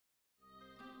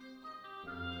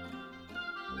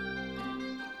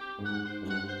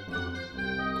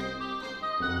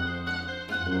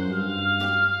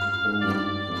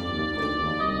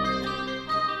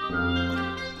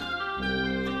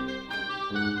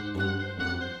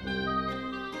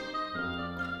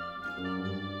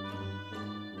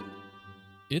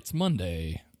It's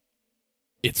Monday.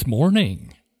 It's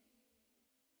morning.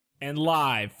 And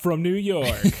live from New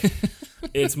York,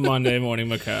 it's Monday Morning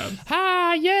Macabre.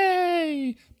 Hi,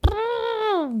 yay!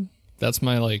 That's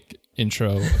my,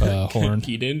 intro horn.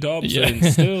 Keaton Thompson,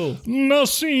 still.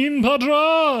 Nassim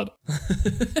Pedrad!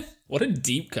 What a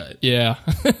deep cut. Yeah.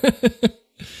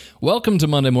 Welcome to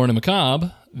Monday Morning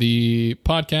Macabre, the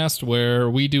podcast where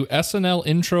we do SNL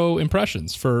intro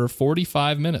impressions for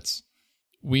 45 minutes.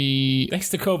 Thanks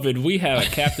to COVID, we have a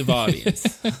captive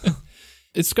audience.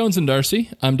 It's Scones and Darcy.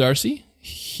 I'm Darcy.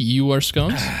 You are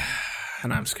Scones.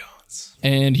 And I'm Scones.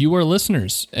 And you are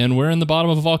listeners. And we're in the bottom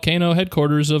of a volcano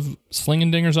headquarters of Sling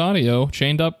and Dingers Audio,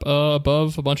 chained up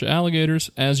above a bunch of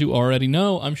alligators, as you already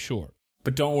know, I'm sure.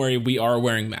 But don't worry, we are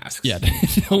wearing masks. Yeah,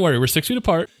 don't worry. We're 6 feet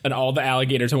apart. And all the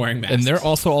alligators are wearing masks. And they're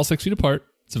also all 6 feet apart.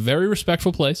 It's a very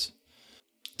respectful place.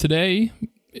 Today,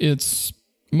 it's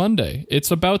Monday. It's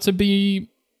about to be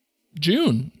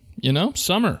June,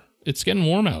 summer. It's getting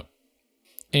warm out.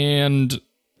 And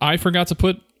I forgot to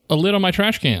put a lid on my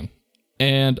trash can.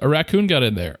 And a raccoon got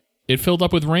in there. It filled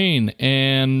up with rain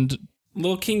and...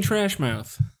 Little King Trash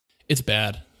Mouth. It's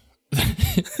bad.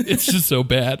 It's just so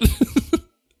bad.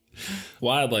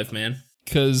 Wildlife, man.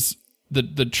 Because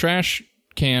the trash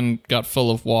can got full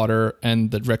of water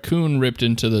and the raccoon ripped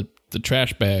into the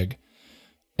trash bag.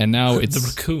 And now it's the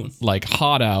raccoon.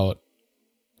 Hot out.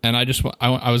 And I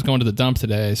was going to the dump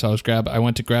today, so I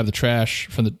went to grab the trash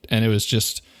and it's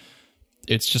just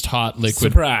hot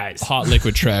liquid. Surprise. Hot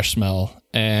liquid trash smell.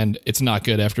 And it's not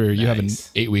good after you have an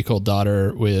 8-week-old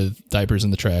daughter with diapers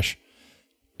in the trash.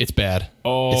 It's bad.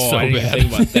 Oh, it's so I didn't bad.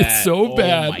 think about that. It's so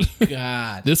bad. Oh my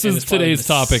God. This is today's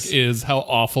topic is how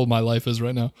awful my life is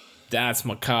right now. That's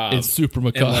macabre. It's super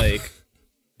macabre. And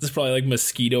this is probably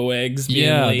mosquito eggs being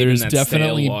yeah, laid there's in that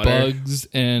definitely stale water. bugs,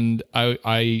 and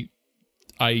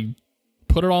I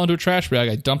put it all into a trash bag.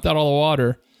 I dumped out all the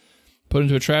water, put it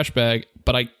into a trash bag,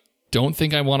 but I don't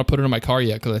think I want to put it in my car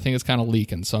yet because I think it's kind of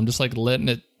leaking. So I'm just letting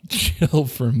it chill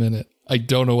for a minute. I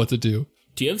don't know what to do.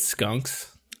 Do you have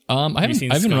skunks? I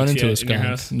haven't run into a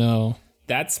skunk. No.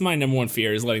 That's my number one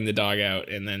fear is letting the dog out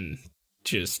and then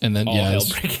all hell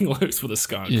breaking loose with a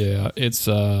skunk. Yeah, it's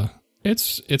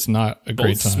not a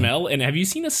great time. Smell, and have you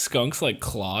seen a skunk's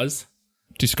claws?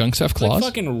 Do skunks have claws?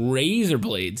 Fucking razor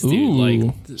blades, dude.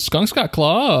 Ooh, skunks got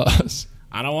claws.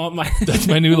 I don't want my... That's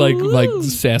my new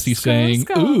sassy saying.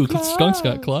 Ooh, skunks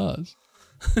got claws.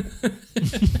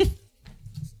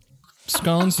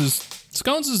 Scones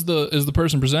is the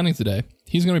person presenting today.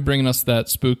 He's going to be bringing us that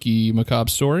spooky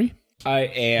macabre story. I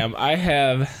am. I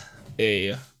have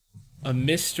a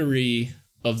mystery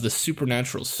of the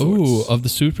supernatural sorts. Ooh, of the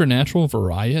supernatural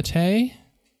variety?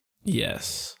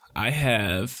 Yes. I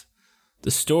have the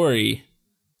story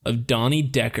of Donnie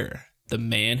Decker, the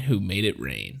man who made it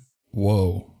rain.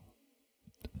 Whoa.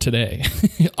 Today.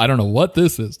 I don't know what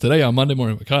this is. Today on Monday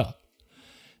Morning Macabre.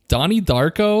 Donnie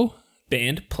Darko.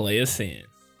 Band play us in.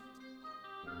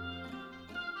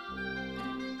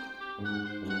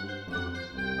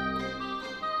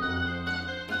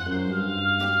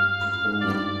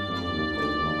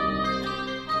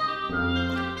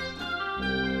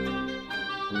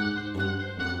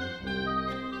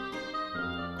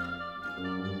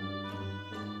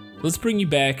 Let's bring you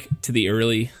back to the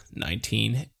early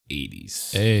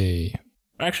 1980s. Hey.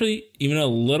 Actually,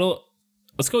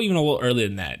 let's go even a little earlier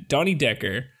than that. Donnie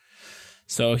Decker.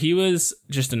 So he was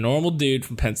just a normal dude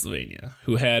from Pennsylvania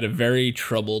who had a very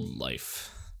troubled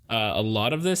life. A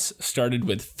lot of this started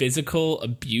with physical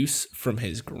abuse from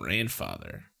his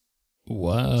grandfather.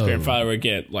 Whoa. His grandfather would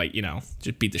get,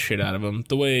 just beat the shit out of him.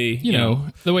 The way,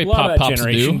 the way a lot of that pops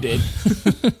generation do.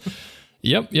 did.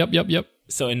 Yep.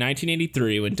 So in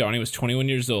 1983, when Donnie was 21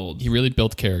 years old... He really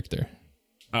built character.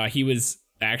 He was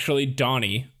actually,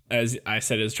 Donnie, as I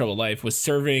said, his troubled life, was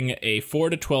serving a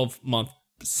 4 to 12 month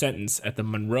sentence at the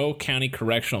Monroe County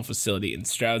Correctional Facility in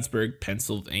Stroudsburg,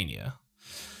 Pennsylvania,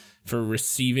 for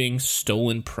receiving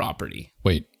stolen property.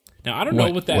 Wait. Now, I don't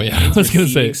know what that means, I was going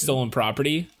to say, stolen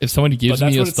property. If somebody gives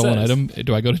me a stolen item,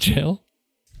 do I go to jail?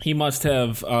 He must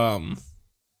have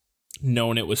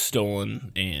known it was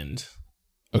stolen and...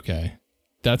 Okay.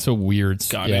 That's a weird...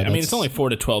 I mean, it's only 4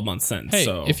 to 12 month sentence. Hey,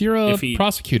 so if you're a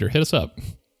prosecutor, hit us up.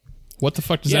 What the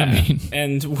fuck does that mean?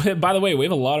 And by the way, we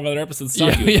have a lot of other episodes to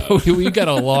talk to you about. We got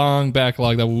a long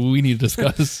backlog that we need to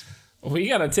discuss. We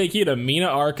got to take you to Mena,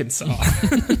 Arkansas.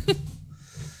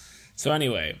 So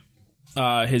anyway,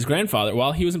 his grandfather,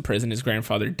 while he was in prison, his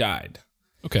grandfather died.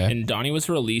 Okay. And Donnie was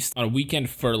released on a weekend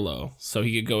furlough so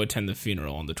he could go attend the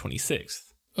funeral on the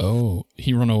 26th. Oh,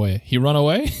 he run away. He run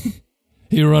away?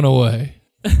 He run away.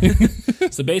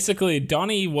 So basically,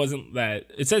 Donnie wasn't that.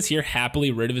 It says here,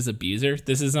 happily rid of his abuser.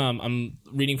 This is I'm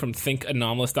reading from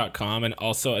thinkanomalous.com, and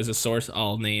also as a source,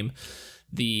 I'll name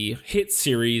the hit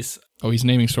series. Oh, he's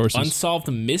naming sources.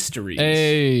 Unsolved Mysteries.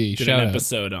 Hey, did shout an out.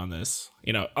 episode on this.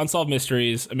 You know, Unsolved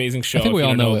Mysteries, amazing show. I think we if you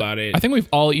all don't know it. about it. I think we've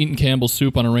all eaten Campbell's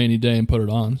soup on a rainy day and put it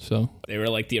on. So They were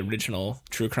like the original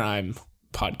true crime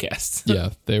podcast. yeah,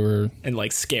 they were. And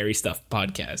like scary stuff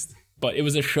podcast. But it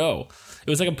was a show. It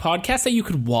was like a podcast that you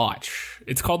could watch.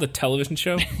 It's called a television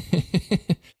show.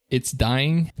 It's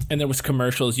dying. And there was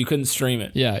commercials. You couldn't stream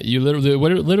it. Yeah, you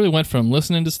literally went from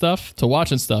listening to stuff to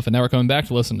watching stuff, and now we're coming back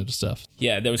to listening to stuff.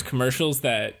 Yeah, there was commercials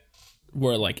that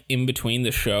were like in between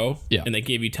the show. Yeah. And they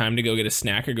gave you time to go get a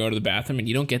snack or go to the bathroom, and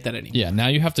you don't get that anymore. Yeah, now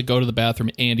you have to go to the bathroom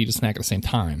and eat a snack at the same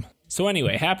time. So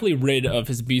anyway, happily rid of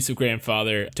his abusive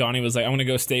grandfather, Donnie was like, I'm going to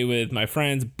go stay with my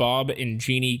friends Bob and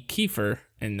Jeannie Kiefer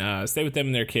and stay with them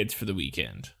and their kids for the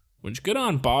weekend. Which, good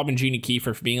on Bob and Jeannie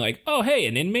Kiefer for being like, oh, hey,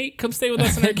 an inmate? Come stay with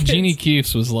us and our kids. Jeannie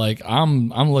Keefs was like,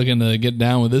 I'm looking to get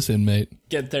down with this inmate.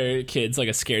 Get their kids like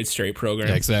a Scared Straight program.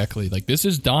 Yeah, exactly. Like, this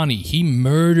is Donnie. He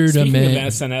murdered Speaking a man.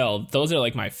 of SNL, those are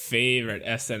like my favorite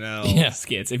SNL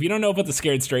skits. If you don't know about the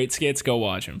Scared Straight skits, go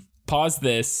watch them. Pause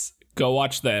this. Go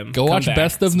watch them. Go come watch back,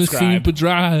 Best of Nassim subscribe,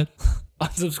 Pedrad.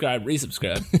 unsubscribe,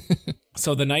 resubscribe.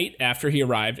 So the night after he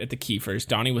arrived at the Kiefers,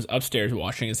 Donnie was upstairs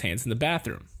washing his hands in the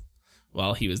bathroom.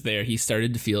 While he was there, he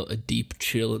started to feel a deep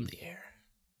chill in the air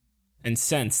and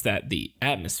sensed that the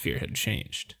atmosphere had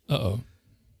changed. Uh-oh.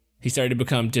 He started to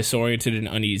become disoriented and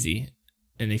uneasy,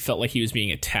 and he felt like he was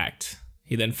being attacked.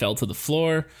 He then fell to the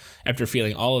floor after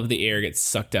feeling all of the air get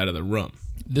sucked out of the room.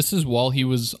 This is while he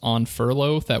was on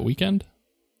furlough that weekend?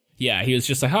 Yeah, he was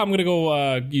just like, oh, I'm going to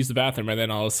go use the bathroom. And then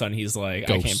all of a sudden he's like,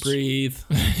 Ghost. I can't breathe.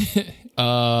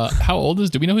 How old is?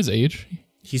 Do we know his age?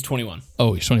 He's 21.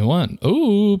 Oh, he's 21.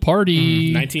 Ooh,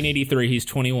 party. 1983, he's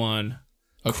 21.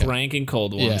 Okay. Cranking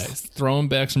cold ones. Yeah, he's throwing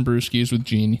back some brewskis with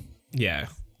Jeannie. Yeah.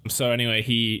 So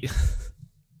anyway,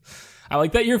 I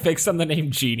like that you're fixed on the name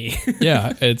Jeannie.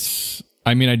 Yeah,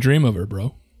 I dream of her,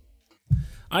 bro.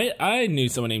 I knew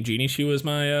someone named Jeannie. She was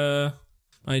my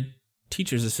my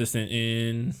teacher's assistant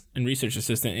and research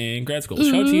assistant in grad school.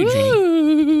 Shout out to you,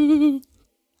 Jeannie.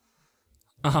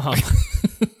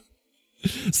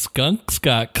 Skunks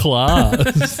got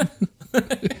claws.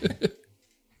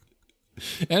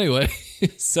 Anyway.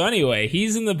 So anyway,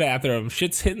 he's in the bathroom,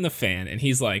 shit's hitting the fan, and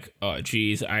he's like, oh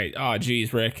geez,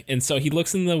 Rick. And so he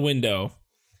looks in the window,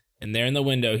 and there in the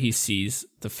window he sees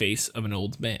the face of an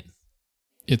old man.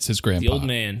 It's his grandpa. The old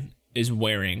man is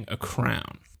wearing a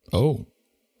crown. Oh.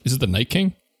 Is it the Night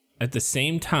King? At the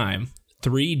same time,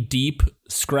 3 deep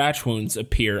scratch wounds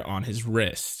appear on his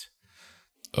wrist.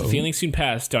 The feeling soon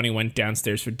passed. Donnie went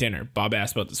downstairs for dinner. Bob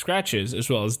asked about the scratches, as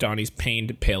well as Donnie's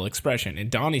pained, pale expression. And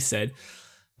Donnie said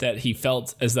that he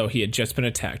felt as though he had just been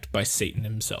attacked by Satan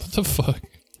himself. What the fuck?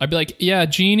 I'd be like, yeah,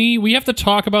 Jeannie, we have to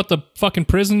talk about the fucking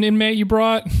prison inmate you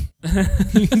brought.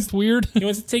 It's weird. He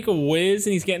wants to take a whiz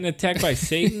and he's getting attacked by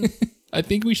Satan. I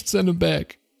think we should send him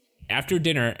back. After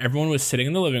dinner, everyone was sitting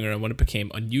in the living room when it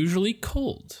became unusually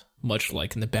cold, much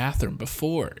like in the bathroom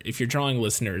before. If you're drawing,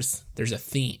 listeners, there's a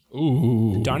theme.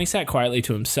 Ooh. Donnie sat quietly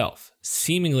to himself,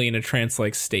 seemingly in a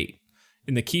trance-like state.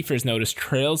 And the Kiefers noticed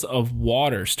trails of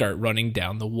water start running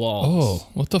down the walls. Oh,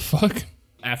 what the fuck?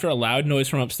 After a loud noise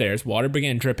from upstairs, water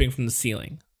began dripping from the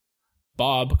ceiling.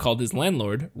 Bob called his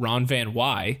landlord, Ron Van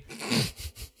Wy.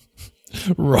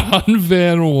 Ron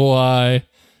Van Wy.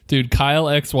 Dude, Kyle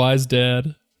XY's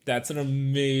dad. That's an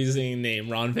amazing name,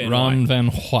 Ron Van Wy. Ron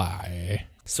Van Wy.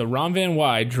 So Ron Van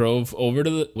Wy drove over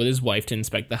with his wife to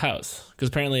inspect the house. Because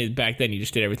apparently back then you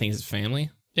just did everything as a family.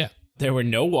 Yeah. There were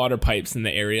no water pipes in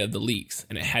the area of the leaks,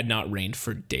 and it had not rained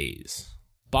for days.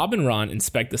 Bob and Ron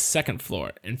inspect the second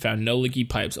floor and found no leaky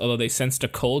pipes, although they sensed a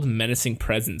cold, menacing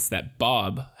presence that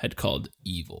Bob had called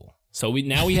evil. So we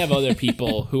have other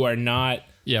people who are not...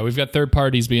 Yeah, we've got third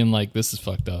parties being like, this is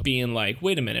fucked up. Being like,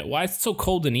 wait a minute, why is it so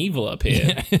cold and evil up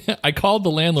here? I called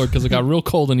the landlord because it got real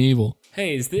cold and evil.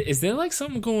 Hey, is there like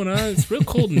something going on? It's real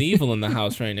cold and evil in the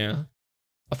house right now.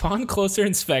 Upon closer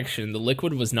inspection, the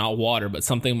liquid was not water, but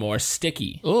something more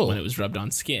sticky when it was rubbed on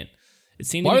skin. It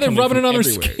seemed Why to be are they rubbing it on their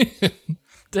skin?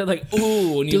 They're like,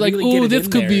 ooh. When you They're like, really ooh, get it this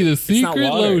in could there, be the it's not secret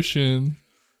water." lotion.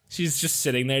 She's just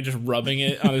sitting there, just rubbing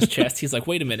it on his chest. He's like,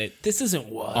 wait a minute, this isn't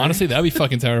water. Honestly, that'd be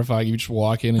fucking terrifying. You just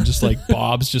walk in and just like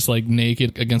Bob's just like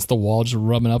naked against the wall, just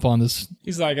rubbing up on this.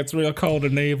 He's like, it's real cold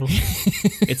and evil.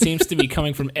 It seems to be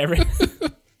coming from everywhere,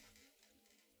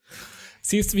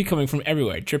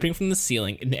 dripping from the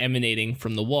ceiling and emanating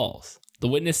from the walls. The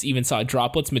witness even saw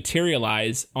droplets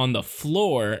materialize on the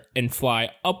floor and fly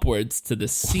upwards to the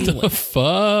ceiling. The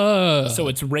fuck? So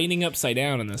it's raining upside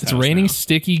down in this house. It's raining now.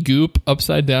 sticky goop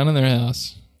upside down in their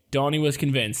house. Donnie was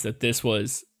convinced that this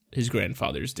was his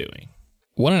grandfather's doing.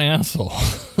 What an asshole.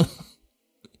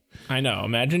 I know.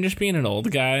 Imagine just being an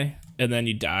old guy and then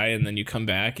you die and then you come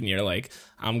back and you're like,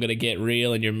 I'm going to get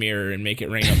real in your mirror and make it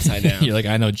rain upside down. You're like,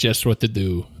 I know just what to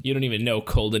do. You don't even know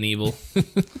cold and evil.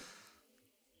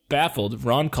 Baffled,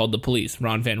 Ron called the police.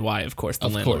 Ron Van Wy, of course, the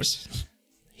landlord. Of course.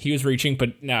 He was reaching,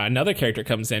 but now another character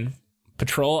comes in.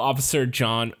 Patrol Officer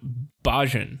John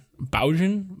Baugen.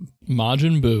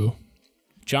 Majin Buu.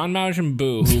 John Majin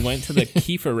Buu, who went to the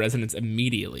Kiefer residence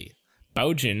immediately.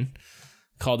 Baugen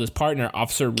called his partner,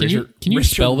 Officer Richard. Can you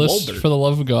Richard spell this Wolbert. for the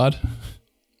love of God?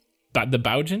 The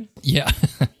Baugen? Yeah.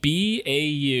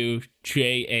 Baujan.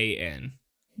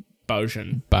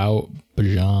 Baujan.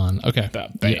 Bajan. Okay.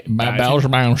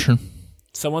 Baujan.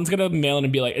 Someone's gonna mail in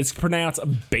and be like, it's pronounced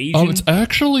Bajan. Oh, it's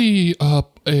actually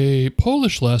a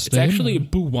Polish last name. It's actually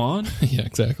Buwan. Yeah,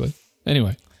 exactly.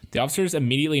 Anyway. The officers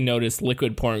immediately noticed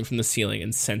liquid pouring from the ceiling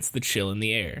and sensed the chill in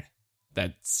the air.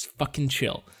 That's fucking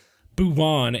chill.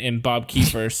 Buwan and Bob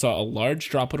Kiefer saw a large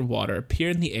droplet of water appear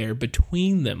in the air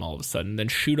between them all of a sudden, then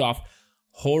shoot off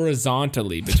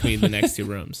horizontally between the next two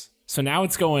rooms. So now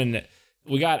it's going...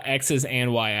 We got X's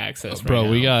and Y axis right Bro,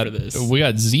 now we for this.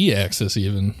 got Z axis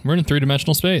even. We're in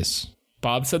 3-dimensional space.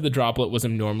 Bob said the droplet was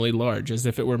abnormally large, as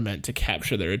if it were meant to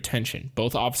capture their attention.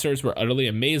 Both officers were utterly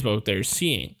amazed by what they were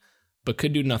seeing, but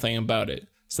could do nothing about it,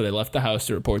 so they left the house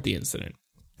to report the incident.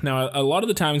 Now, a lot of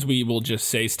the times we will just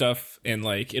say stuff, and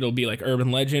like it'll be like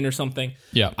urban legend or something.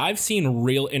 Yeah. I've seen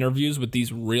real interviews with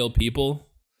these real people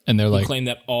And they're who like, claim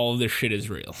that all of this shit is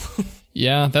real.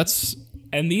 yeah, that's...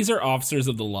 And these are officers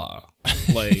of the law.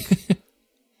 Like...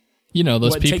 You know,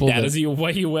 those people take that as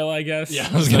what you will, I guess. Yeah,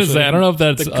 I was going to say, I don't know if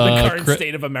that's... the current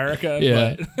state of America.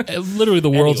 Yeah. But Literally, the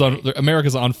world's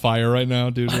America's on fire right now,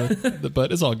 dude.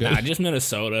 But it's all good. Nah, just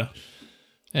Minnesota.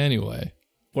 Anyway.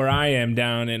 Where I am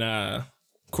down in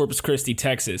Corpus Christi,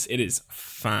 Texas, it is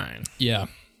fine. Yeah.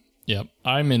 Yep.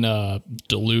 I'm in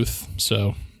Duluth,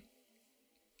 so...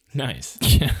 Nice.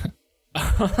 Yeah.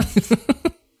 I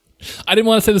didn't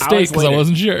want to say the state because I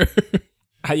wasn't sure.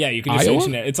 Yeah, you can just Iowa? say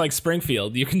generic. It's like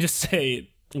Springfield. You can just say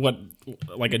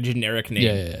like a generic name.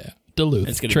 Yeah. Duluth.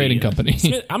 It's gonna Trading be, company.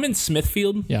 I'm in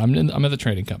Smithfield. Yeah, I'm at the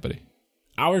trading company.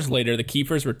 Hours later, the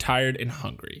Kiefers were tired and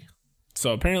hungry.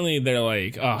 So apparently they're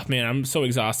like, oh man, I'm so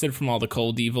exhausted from all the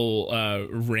cold, evil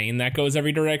rain that goes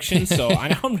every direction. So I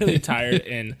know I'm really tired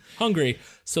and hungry.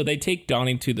 So they take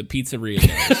Donnie to the pizzeria.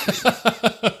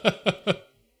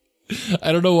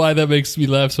 I don't know why that makes me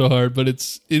laugh so hard, but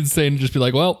it's insane to just be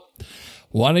like, well,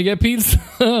 want to get pizza?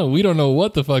 We don't know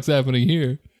what the fuck's happening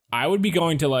here. I would be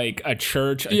going to like a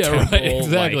church, a temple, right,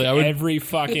 exactly. Like every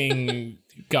fucking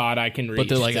god I can reach. But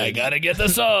they're like, I gotta get the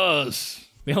sauce.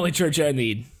 The only church I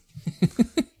need.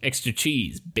 Extra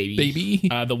cheese, baby. Baby.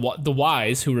 The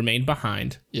wise who remained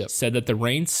behind Yep. said that the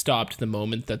rain stopped the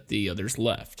moment that the others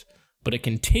left, but it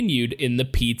continued in the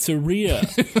pizzeria.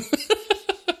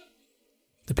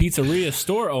 The pizzeria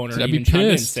store owner even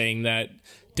chimed in saying that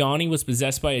Donnie was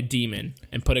possessed by a demon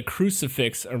and put a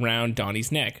crucifix around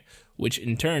Donnie's neck, which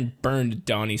in turn burned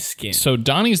Donnie's skin. So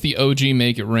Donnie's the OG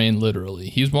Make It Rain, literally.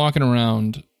 He's walking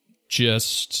around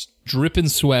just dripping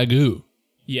swagoo.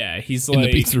 Yeah, he's in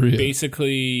like the pizzeria.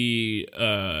 Basically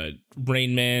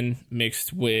Rain Man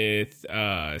mixed with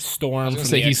Storm from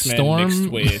the he's X-Men Storm. mixed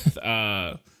with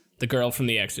the girl from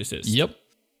The Exorcist. Yep.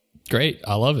 Great.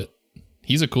 I love it.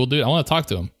 He's a cool dude. I want to talk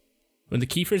to him. When the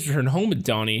Kiefers returned home with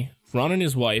Donnie, Ron and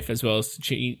his wife, as well as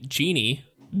Jeannie,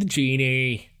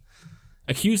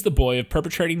 accused the boy of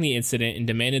perpetrating the incident and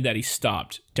demanded that he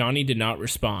stopped. Donnie did not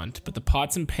respond, but the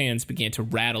pots and pans began to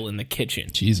rattle in the kitchen.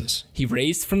 Jesus. He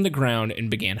raised from the ground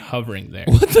and began hovering there.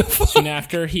 What the fuck? Soon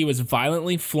after, he was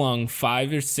violently flung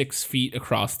 5 or 6 feet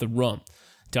across the room.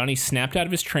 Donnie snapped out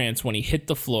of his trance when he hit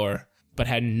the floor, but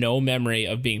had no memory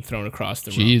of being thrown across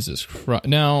the room. Jesus Christ.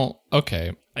 Now,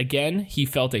 okay. Again, he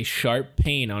felt a sharp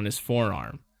pain on his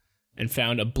forearm and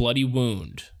found a bloody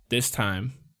wound, this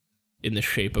time in the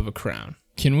shape of a crown.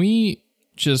 Can we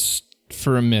just,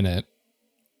 for a minute,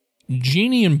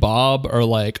 Jeannie and Bob are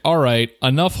like, all right,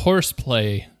 enough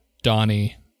horseplay,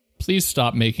 Donnie. Please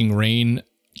stop making rain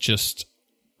just,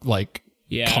 like,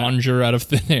 conjure out of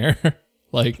thin air.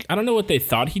 Like, I don't know what they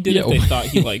thought he did. If they thought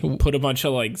he like put a bunch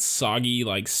of like soggy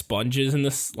like sponges in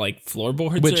this like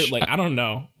floorboards, or like I don't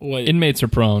know what inmates are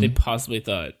prone. They possibly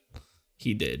thought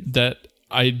he did. That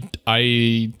I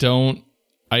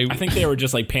think they were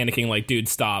just like panicking, like, dude,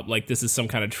 stop! Like this is some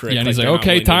kind of trick. Yeah, and he's like,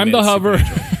 okay, time to hover.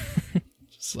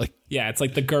 It's like, Yeah, it's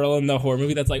like the girl in the horror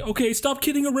movie that's like, okay, stop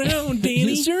kidding around,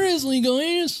 Danny. seriously,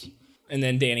 guys. And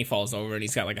then Danny falls over and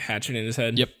he's got like a hatchet in his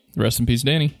head. Yep. Rest in peace,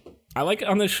 Danny. I like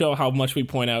on this show how much we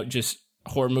point out just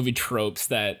horror movie tropes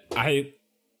that I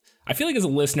feel like as a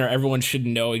listener, everyone should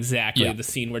know exactly the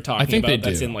scene we're talking think they about.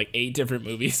 That's do. in like 8 different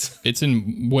movies. It's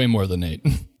in way more than 8.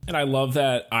 And I love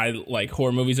that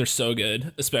horror movies are so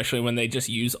good, especially when they just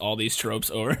use all these tropes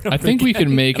over and over I think we again.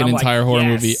 could make And an I'm like, entire horror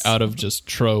yes. movie out of just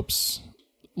tropes,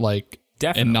 like,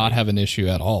 Definitely. and not have an issue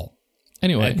at all.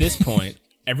 Anyway, At this point,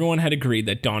 everyone had agreed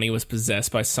that Donnie was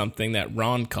possessed by something that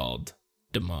Ron called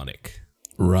demonic.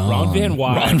 Ron Van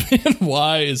Wy. Ron Van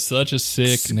Wy is such a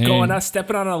sick name.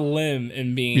 Stepping on a limb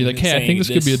and being Be like, hey, I think this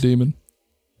could be a demon.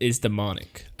 Is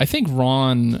demonic. I think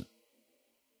Ron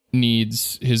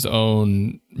needs his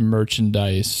own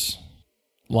merchandise.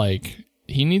 Like,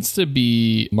 he needs to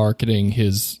be marketing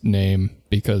his name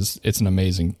because it's an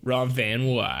amazing Ron Van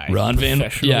Wy.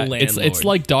 Yeah, landlord. it's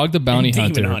like Dog the Bounty And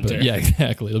Hunter. Demon but- Hunter. yeah,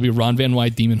 exactly. It'll be Ron Van Wy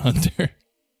Demon Hunter.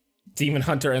 Demon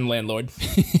Hunter and Landlord.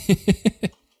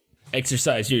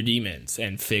 Exercise your demons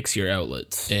and fix your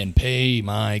outlets. And pay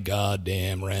my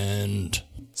goddamn rent.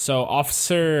 So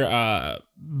Officer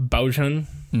Bauhan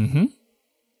returned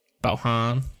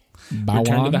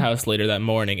to the house later that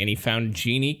morning and he found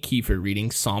Jeannie Kiefer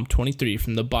reading Psalm 23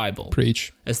 from the Bible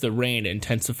Preach. as the rain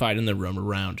intensified in the room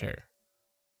around her.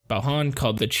 Bauhan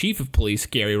called the chief of police,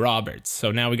 Gary Roberts.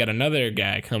 So now we got another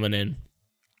guy coming in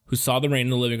who saw the rain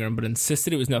in the living room but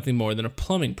insisted it was nothing more than a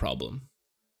plumbing problem.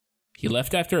 He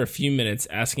left after a few minutes,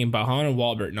 asking Bauhan and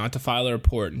Walbert not to file a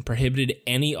report and prohibited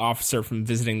any officer from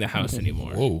visiting the house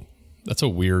anymore. Whoa. That's a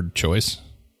weird choice.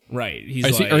 Right. He's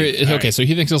I see, like, okay, all right. so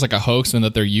he thinks it's like a hoax and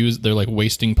that they're like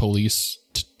wasting police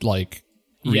Yeah,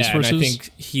 and resources. I think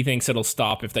he thinks it'll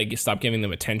stop if they stop giving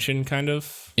them attention, kind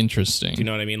of. Interesting. Do you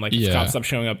know what I mean? Like, if Yeah. cops stop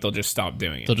showing up, they'll just stop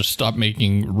doing it. They'll just stop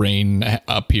making rain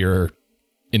appear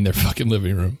in their fucking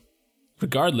living room.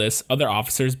 Regardless, other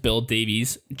officers, Bill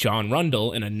Davies, John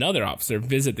Rundle, and another officer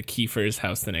visit the Kiefer's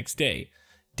house the next day.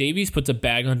 Davies puts a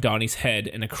bag on Donnie's head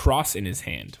and a cross in his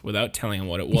hand without telling him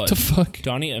what it was. What the fuck?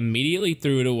 Donnie immediately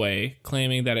threw it away,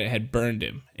 claiming that it had burned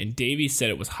him, and Davies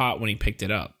said it was hot when he picked it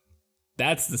up.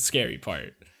 That's the scary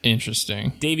part.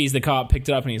 Interesting. Davies, the cop, picked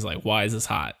it up and he's like, why is this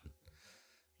hot?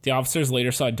 The officers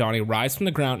later saw Donnie rise from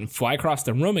the ground and fly across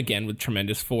the room again with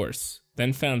tremendous force,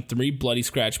 then found 3 bloody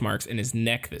scratch marks in his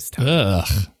neck this time.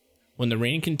 Ugh. When the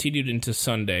rain continued into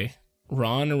Sunday,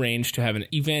 Ron arranged to have an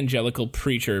evangelical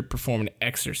preacher perform an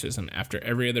exorcism after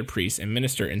every other priest and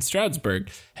minister in Stroudsburg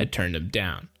had turned him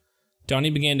down.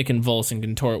 Donnie began to convulse and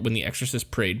contort when the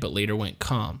exorcist prayed, but later went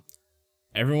calm.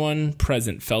 Everyone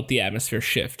present felt the atmosphere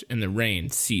shift, and the rain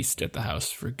ceased at the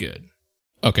house for good.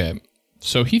 Okay.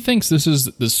 So he thinks this is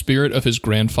the spirit of his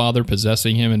grandfather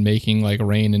possessing him and making like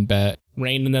rain and bat.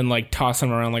 Rain and then like tossing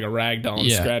him around like a rag doll and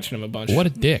Yeah. scratching him a bunch. What a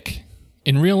dick.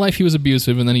 In real life, he was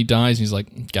abusive, and then he dies, and he's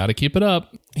like, gotta keep it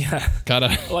up. Yeah.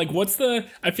 Gotta. Like, what's the...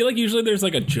 I feel like usually there's,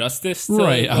 like, a justice to,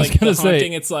 Right, I was like, gonna the say-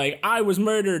 haunting. It's like, I was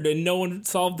murdered and no one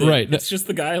solved it. Right. It's just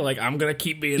the guy, like, I'm gonna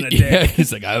keep being a Yeah, dick.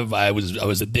 he's like, I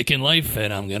was a dick in life,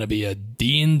 and I'm gonna be a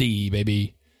D&D,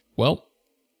 baby. Well,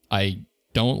 I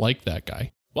don't like that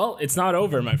guy. Well, it's not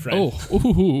over, my friend. Oh,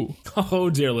 ooh.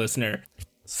 Oh, dear listener.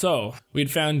 So,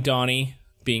 we'd found Donnie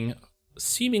being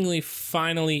seemingly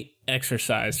finally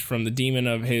exorcised from the demon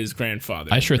of his grandfather.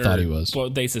 I sure thought he was.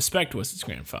 What they suspect was his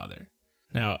grandfather.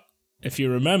 Now, if you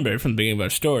remember from the beginning of our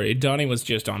story, Donnie was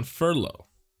just on furlough.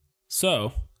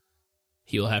 So,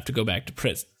 he will have to go back to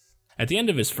prison. At the end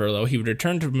of his furlough, he would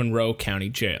return to Monroe County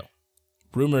Jail.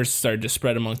 Rumors started to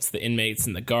spread amongst the inmates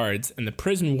and the guards, and the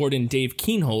prison warden Dave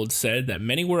Keenhold said that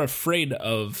many were afraid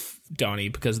of Donnie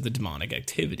because of the demonic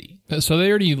activity. So they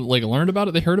already like learned about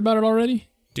it? They heard about it already?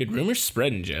 Dude, rumors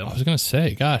spread in jail. I was gonna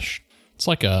say, gosh, it's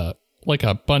like a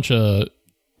bunch of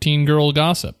teen girl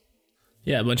gossip.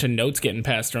 Yeah, a bunch of notes getting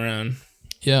passed around.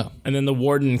 Yeah. And then the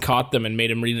warden caught them and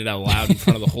made him read it out loud in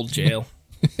front of the whole jail.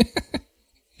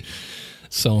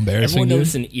 So embarrassing. Everyone dude.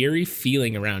 noticed an eerie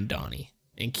feeling around Donnie.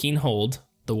 And Keenhold,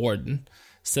 the warden,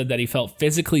 said that he felt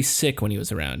physically sick when he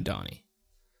was around Donnie.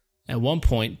 At one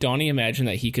point, Donnie imagined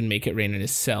that he could make it rain in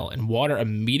his cell, and water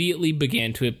immediately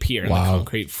began to appear on the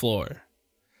concrete floor.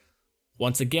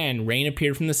 Once again, rain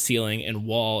appeared from the ceiling and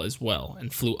wall as well,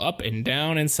 and flew up and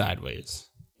down and sideways.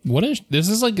 This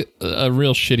is like a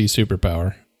real shitty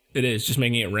superpower. It is, just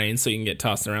making it rain so you can get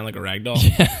tossed around like a rag doll.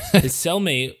 His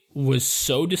cellmate was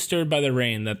so disturbed by the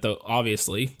rain that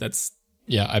obviously, that's...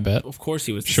 Yeah, I bet. Of course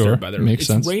he was disturbed by the rain. Makes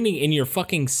sense. It's raining in your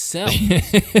fucking cell.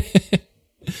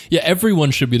 Yeah,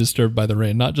 everyone should be disturbed by the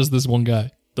rain, not just this one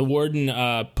guy. The warden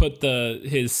put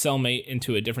his cellmate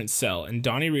into a different cell, and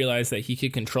Donnie realized that he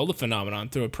could control the phenomenon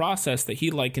through a process that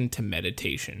he likened to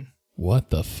meditation. What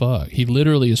the fuck? He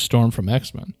literally is Storm from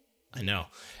X-Men. I know.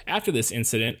 After this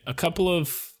incident, a couple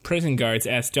of prison guards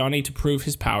asked Donnie to prove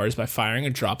his powers by firing a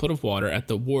droplet of water at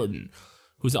the warden,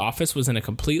 whose office was in a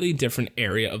completely different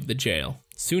area of the jail.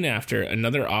 Soon after,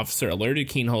 another officer alerted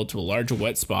Keenhold to a large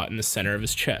wet spot in the center of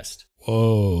his chest.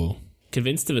 Whoa.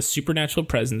 Convinced of a supernatural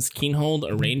presence, Keenhold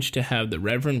arranged to have the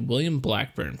Reverend William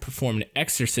Blackburn perform an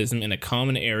exorcism in a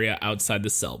common area outside the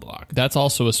cell block. That's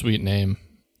also a sweet name.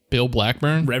 Bill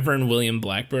Blackburn? Reverend William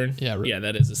Blackburn? Yeah,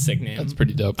 that is a sick name. That's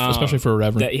pretty dope, especially for a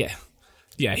reverend.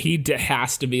 Yeah, he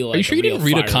has to be like. Are you sure you didn't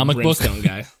read a comic book?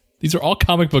 Guy. These are all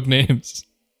comic book names.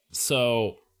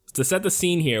 So, to set the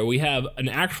scene here, we have an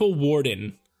actual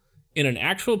warden in an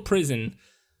actual prison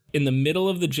in the middle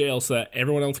of the jail so that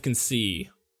everyone else can see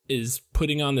is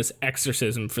putting on this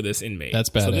exorcism for this inmate. That's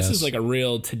badass. So this is like a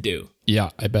real to-do.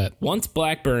 Yeah, I bet. Once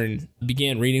Blackburn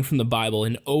began reading from the Bible,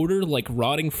 an odor like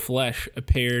rotting flesh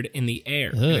appeared in the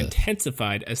air and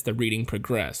intensified as the reading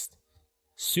progressed.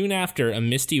 Soon after, a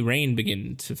misty rain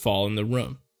began to fall in the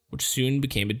room, which soon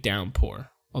became a downpour,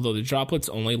 although the droplets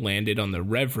only landed on the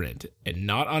Reverend and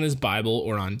not on his Bible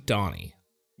or on Donnie.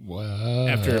 Wow.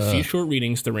 After a few short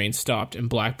readings, the rain stopped and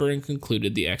Blackburn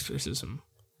concluded the exorcism.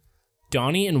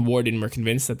 Donnie and Warden were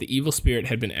convinced that the evil spirit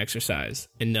had been exorcised,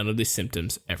 and none of the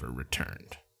symptoms ever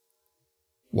returned.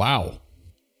 Wow.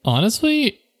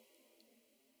 Honestly,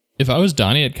 if I was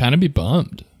Donnie, I'd kind of be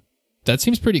bummed. That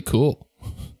seems pretty cool.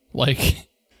 Like,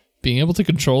 being able to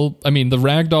control... I mean, the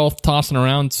ragdoll tossing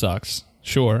around sucks.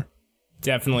 Sure.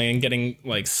 Definitely, and getting,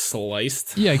 like,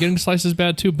 sliced. Yeah, getting sliced is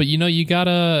bad, too. But, you know,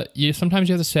 sometimes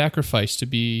you have to sacrifice to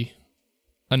be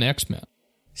an X-Men.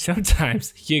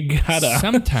 Sometimes you gotta.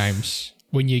 Sometimes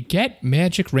when you get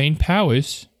magic rain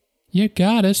powers, you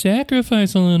gotta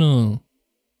sacrifice a little.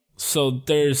 So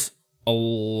there's a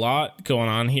lot going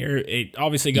on here. It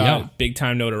obviously got big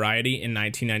time notoriety in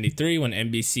 1993 when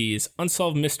NBC's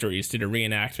Unsolved Mysteries did a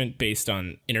reenactment based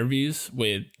on interviews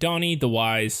with Donnie, the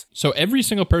Wise. So every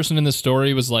single person in this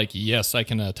story was like, yes, I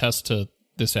can attest to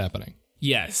this happening.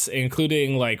 Yes,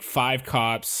 including like 5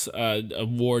 cops, a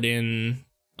warden,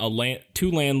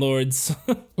 2 landlords.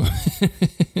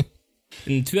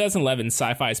 In 2011,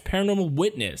 Sci-Fi's Paranormal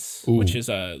Witness, which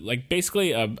is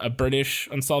basically a British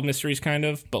Unsolved Mysteries kind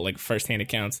of, but like first-hand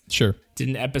accounts. Sure. Did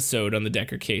an episode on the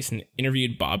Decker case and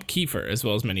interviewed Bob Kiefer as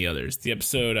well as many others. The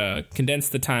episode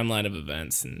condensed the timeline of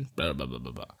events and blah blah blah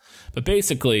blah blah. But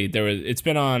basically, it's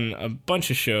been on a bunch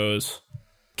of shows.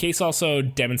 Case also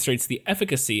demonstrates the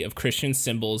efficacy of Christian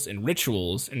symbols and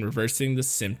rituals in reversing the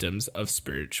symptoms of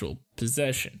spiritual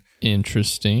possession.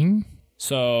 Interesting.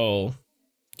 So,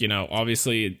 you know,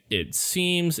 obviously it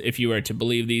seems, if you were to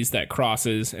believe these, that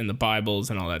crosses and the Bibles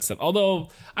and all that stuff. Although,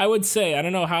 I would say, I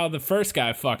don't know how the first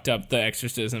guy fucked up the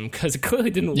exorcism, because it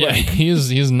clearly didn't work. Yeah,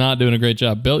 he's not doing a great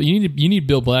job. Bill, you need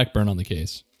Bill Blackburn on the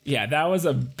case. Yeah, that was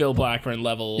a Bill Blackburn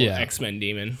level X-Men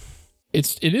demon.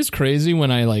 It is crazy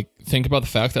when I like think about the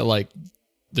fact that like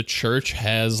the church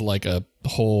has like a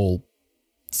whole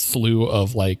slew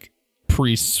of like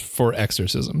priests for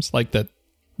exorcisms. Like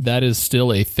that is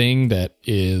still a thing that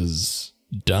is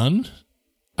done.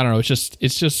 I don't know,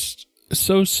 it's just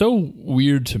so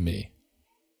weird to me.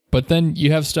 But then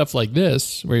you have stuff like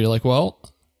this where you're like, well,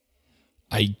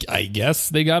 I guess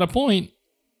they got a point.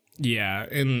 Yeah,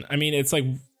 and I mean it's like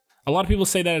a lot of people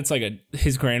say that it's like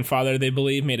his grandfather, they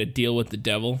believe, made a deal with the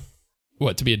devil.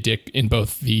 What, to be a dick in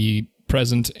both the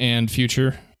present and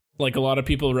future? Like a lot of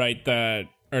people write that,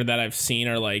 or that I've seen,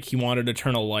 are like, he wanted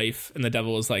eternal life, and the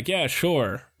devil was like, yeah,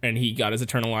 sure. And he got his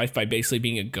eternal life by basically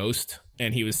being a ghost,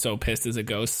 and he was so pissed as a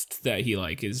ghost that he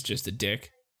like is just a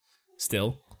dick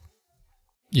still.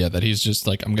 Yeah, that he's just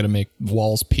like, I'm going to make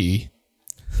walls pee.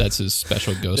 That's his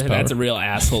special ghost power. That's a real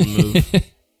asshole move.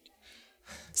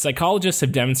 Psychologists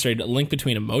have demonstrated a link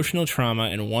between emotional trauma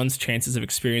and one's chances of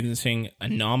experiencing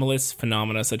anomalous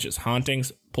phenomena such as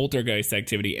hauntings, poltergeist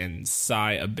activity, and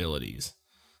psi abilities.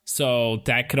 So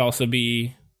that could also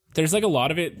be... There's like a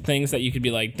lot of things that you could be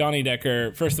like, Donnie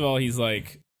Decker, first of all, he's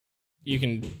like... You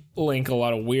can link a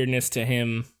lot of weirdness to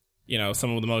him. You know,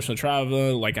 some of the emotional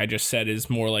trauma, like I just said, is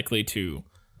more likely to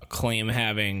claim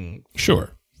having...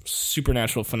 Sure.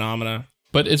 Supernatural phenomena.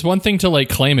 But it's one thing to like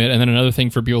claim it, and then another thing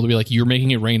for people to be like, you're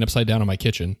making it rain upside down in my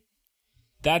kitchen.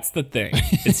 That's the thing.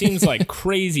 It seems like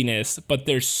craziness, but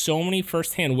there's so many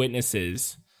firsthand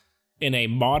witnesses in a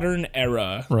modern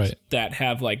era that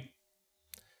have like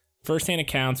firsthand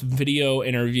accounts, video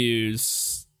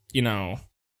interviews, you know.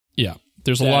 Yeah,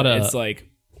 there's a lot of... It's like,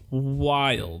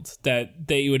 wild that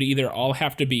they would either all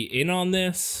have to be in on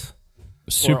this,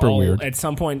 Super or all weird. at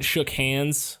some point shook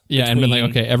hands. Yeah, and been between-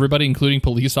 like, okay, everybody, including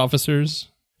police officers.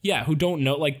 Yeah, who don't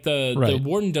know, like the Right.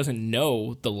 warden doesn't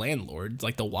know the landlord,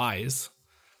 like the Wise.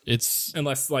 It's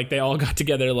Unless like they all got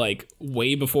together like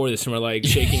way before this and were like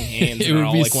shaking hands It and are would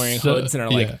all be like wearing so- hoods and are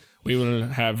like, yeah. we will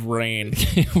have rain.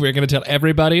 we're gonna tell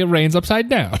everybody it rains upside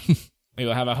down. We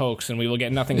will have a hoax and we will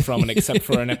get nothing from it except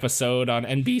for an episode on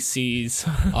NBC's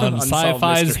On Unsolved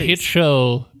Sci-Fi's Mysteries. hit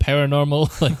show,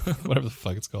 Paranormal, like whatever the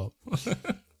fuck it's called.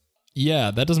 Yeah,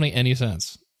 that doesn't make any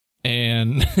sense.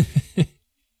 And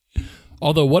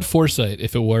although, what foresight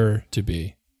if it were to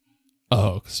be a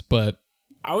hoax? But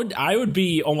I would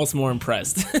be almost more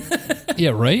impressed yeah,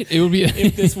 right. It would be.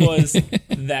 if this was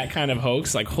that kind of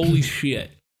hoax. Like, holy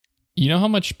shit. You know how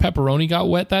much pepperoni got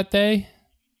wet that day?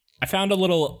 I found a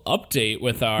little update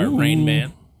with our Ooh. Rain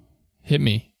Man. Hit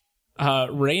me.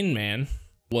 Rain Man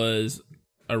was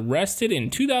arrested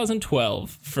in 2012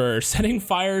 for setting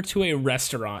fire to a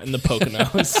restaurant in the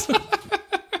Poconos.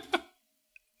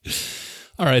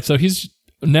 All right, so he's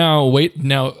now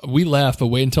we laugh, but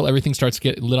wait until everything starts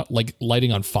getting lit up, like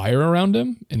lighting on fire around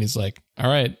him, and he's like, "All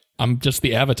right, I'm just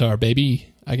the Avatar,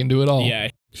 baby. I can do it all." Yeah,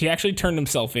 he actually turned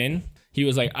himself in. He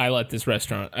was like, I lit this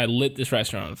restaurant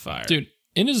on fire. Dude,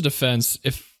 in his defense,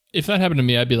 if that happened to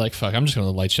me, I'd be like, "Fuck, I'm just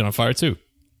gonna light shit on fire too."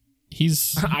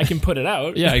 He's I can put it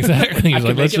out. yeah, exactly. I He's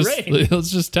can like, make it rain. let's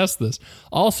just test this.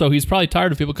 Also, he's probably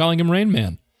tired of people calling him Rain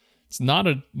Man. It's not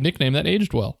a nickname that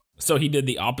aged well. So he did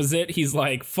the opposite. He's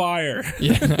like, fire.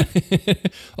 Yeah,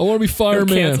 I want to be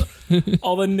Fireman.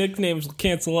 All the nicknames will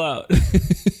cancel out.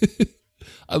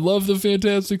 I love the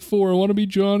Fantastic Four. I want to be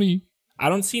Johnny. I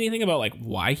don't see anything about like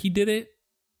why he did it,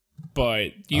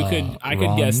 but I could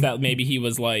Ron guess that maybe he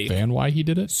was like Fan, why he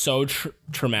did it? so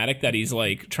traumatic that he's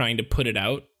like trying to put it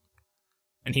out,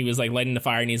 and he was like lighting the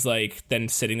fire, and he's like then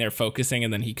sitting there focusing,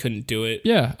 and then he couldn't do it.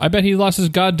 Yeah, I bet he lost his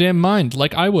goddamn mind,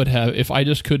 like I would have if I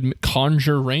just could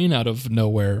conjure rain out of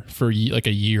nowhere for like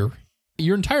a year.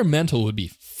 Your entire mental would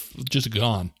be just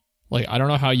gone. Like, I don't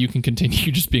know how you can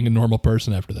continue just being a normal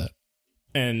person after that.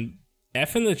 And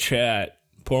F in the chat,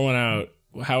 pour one out.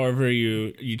 However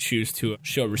you choose to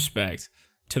show respect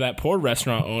to that poor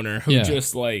restaurant owner who Yeah.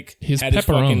 just like His had his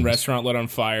fucking pepperonis. restaurant lit on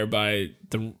fire by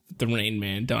the Rain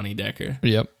Man, Donnie Decker.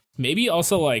 Yep. Maybe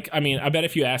also like, I mean, I bet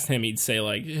if you asked him, he'd say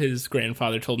like his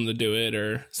grandfather told him to do it,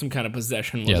 or some kind of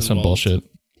possession was Yeah, some involved. bullshit.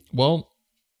 Well,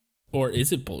 Or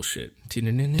is it bullshit? dun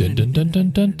dun dun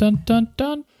dun dun dun dun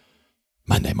dun.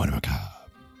 Monday Morning Macabre.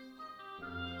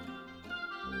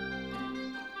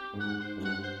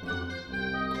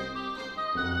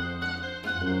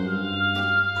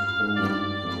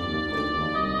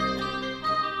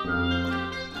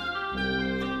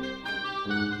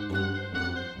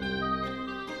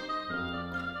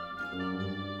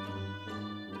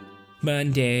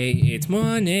 Monday, it's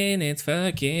morning, it's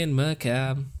fucking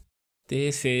macabre.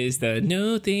 This is the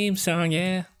new theme song,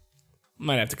 yeah.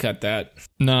 Might have to cut that.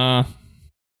 Nah.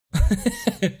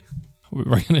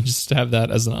 We're gonna just have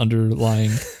that as an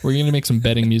underlying. We're gonna make some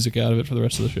betting music out of it for the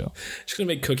rest of the show. Just gonna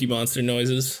make Cookie Monster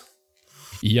noises.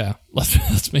 Yeah,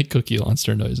 let's make Cookie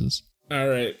Monster noises. All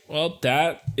right. Well,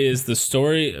 that is the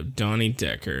story of Donnie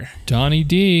Decker. Donnie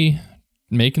D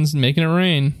making it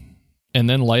rain and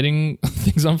then lighting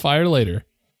things on fire later.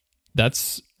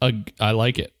 I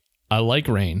like it. I like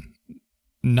rain.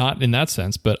 Not in that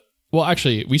sense, but well,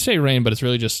 actually, we say rain, but it's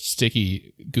really just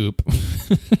sticky goop.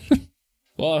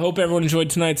 Well, I hope everyone enjoyed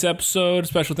tonight's episode.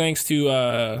 Special thanks to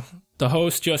the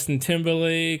host, Justin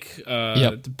Timberlake,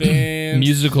 Yep. the band,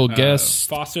 Musical guest.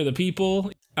 Foster the People.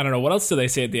 I don't know. What else do they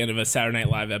say at the end of a Saturday Night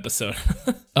Live episode?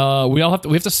 We have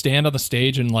to stand on the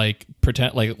stage and like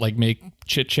pretend like make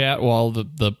chit chat while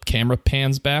the camera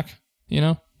pans back. You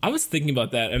know. I was thinking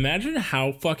about that. Imagine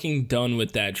how fucking done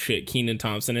with that shit Kenan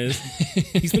Thompson is.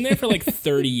 He's been there for like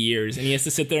 30 years, and he has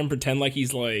to sit there and pretend like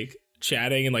he's like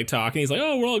chatting and like talking. He's like,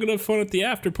 oh, we're all gonna have fun at the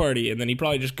after party. And then he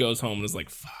probably just goes home and is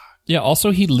like, fuck. Yeah, also,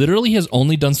 he literally has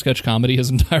only done sketch comedy his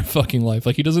entire fucking life.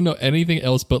 Like, he doesn't know anything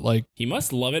else but, like... He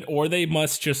must love it, or they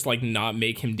must just, like, not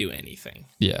make him do anything.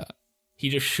 Yeah. He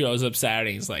just shows up Saturday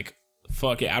and he's like,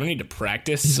 fuck it, I don't need to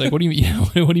practice. He's like, what do you mean?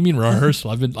 What do you mean rehearsal?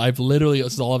 I've literally,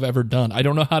 this is all I've ever done. I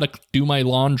don't know how to do my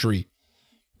laundry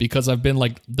because I've been,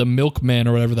 like, the milkman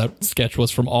or whatever that sketch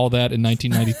was from All That in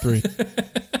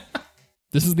 1993.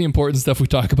 This is the important stuff we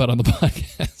talk about on the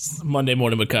podcast. Monday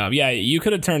Morning Macabre. Yeah, you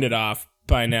could have turned it off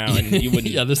by now and you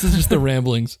wouldn't. Yeah, this is just the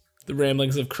ramblings. The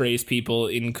ramblings of crazed people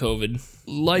in COVID.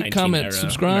 Like, 19 comment, era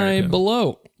subscribe America.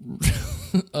 below.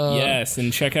 Yes,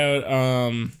 and check out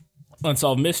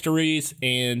Unsolved Mysteries,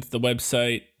 and the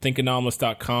website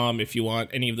thinkanomalous.com if you want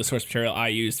any of the source material I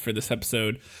used for this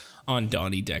episode on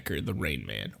Donnie Decker, the Rain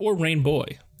Man, or Rain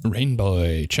Boy. Rain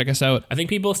Boy. Check us out. I think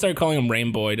people started calling him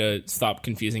Rain Boy to stop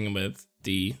confusing him with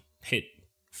the hit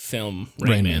film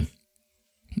Rain Man.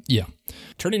 Yeah.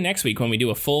 Turn in next week when we do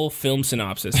a full film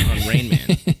synopsis on Rain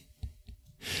Man.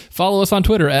 Follow us on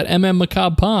Twitter at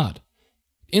MMMacabrePod.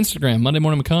 Instagram, Monday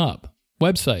Morning Macabre.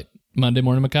 Website,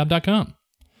 MondayMorningMacabre.com.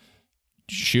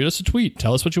 Shoot us a tweet.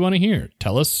 Tell us what you want to hear.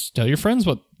 Tell your friends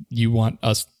what you want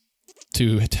us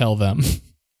to tell them.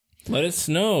 Let us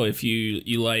know if you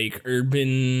like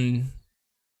urban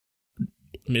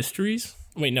mysteries.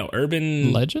 Wait, no,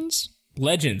 urban legends.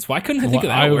 Why couldn't I think of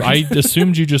that word? I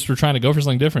assumed you just were trying to go for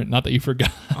something different. Not that you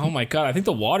forgot. Oh my god, I think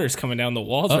the water's coming down the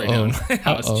walls right now in my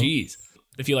house. Jeez.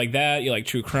 If you like that, you like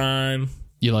true crime.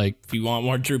 If you want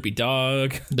more Droopy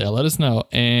Dog. Yeah, let us know.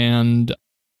 And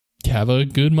have a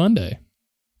good Monday.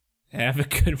 Have a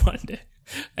good Monday.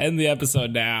 End the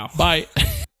episode now. Bye.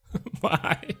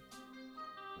 Bye.